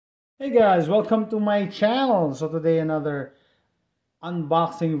Hey guys, welcome to my channel. So today another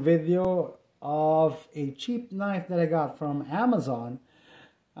unboxing video of a cheap knife that I got from Amazon.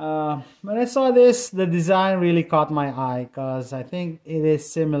 When I saw this, the design really caught my eye because I think it is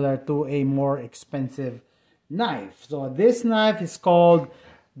similar to a more expensive knife. So this knife is called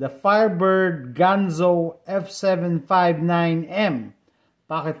the Firebird Ganzo F759M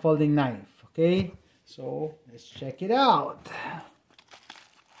pocket folding knife. Okay, so let's check it out.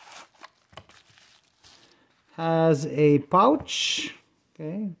 Has a pouch,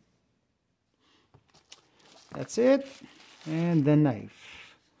 okay, that's it, and the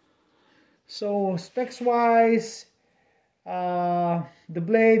knife. So specs wise, the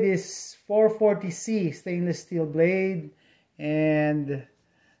blade is 440C stainless steel blade, and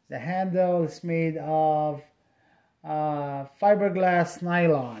the handle is made of fiberglass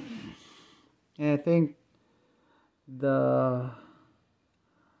nylon, and I think the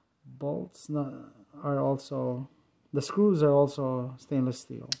bolts are also, the screws are also stainless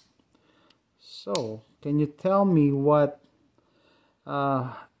steel. So can you tell me what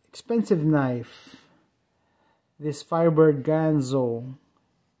expensive knife this Firebird Ganzo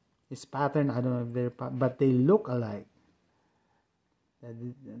is patterned? I don't know if they're but they look alike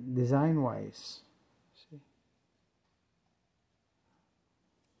design wise. See,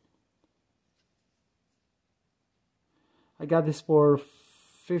 I got this for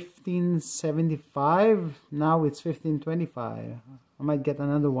 $15.75. Now it's $15.25. I might get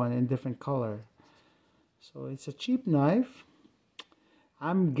another one in different color. So it's a cheap knife.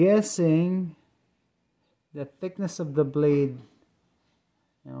 I'm guessing the thickness of the blade,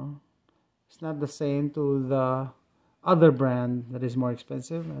 it's not the same to the other brand that is more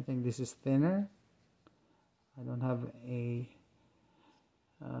expensive. I think this is thinner. I don't have a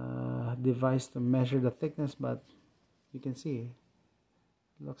device to measure the thickness, but you can see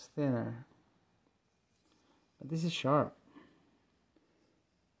it looks thinner, but this is sharp.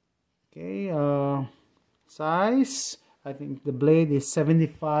 Okay, size, I think the blade is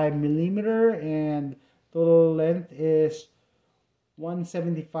 75mm and total length is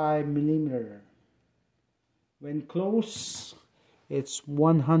 175mm. When close, it's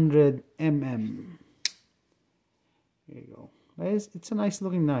 100mm. There you go. It's a nice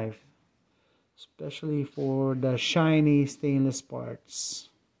looking knife, especially for the shiny stainless parts.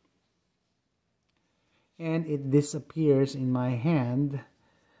 And it disappears in my hand.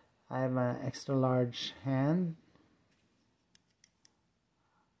 I have an extra large hand.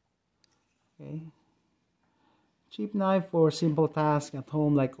 Okay. Cheap knife for simple tasks at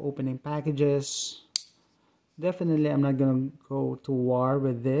home like opening packages. Definitely I'm not gonna go to war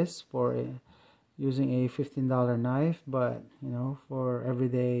with this for using a $15 knife, but for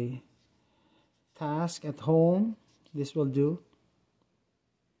everyday task at home, this will do.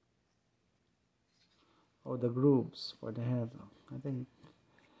 Oh, the grooves for the handle, I think.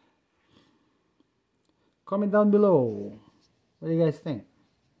 Comment down below, what do you guys think?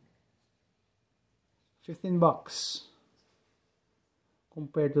 15 bucks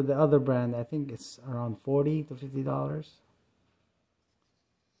compared to the other brand. I think it's around $40 to $50.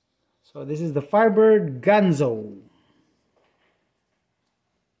 So this is the Firebird Ganzo.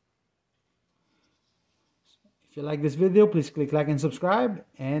 If you like this video, please click like and subscribe,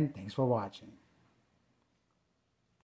 and thanks for watching.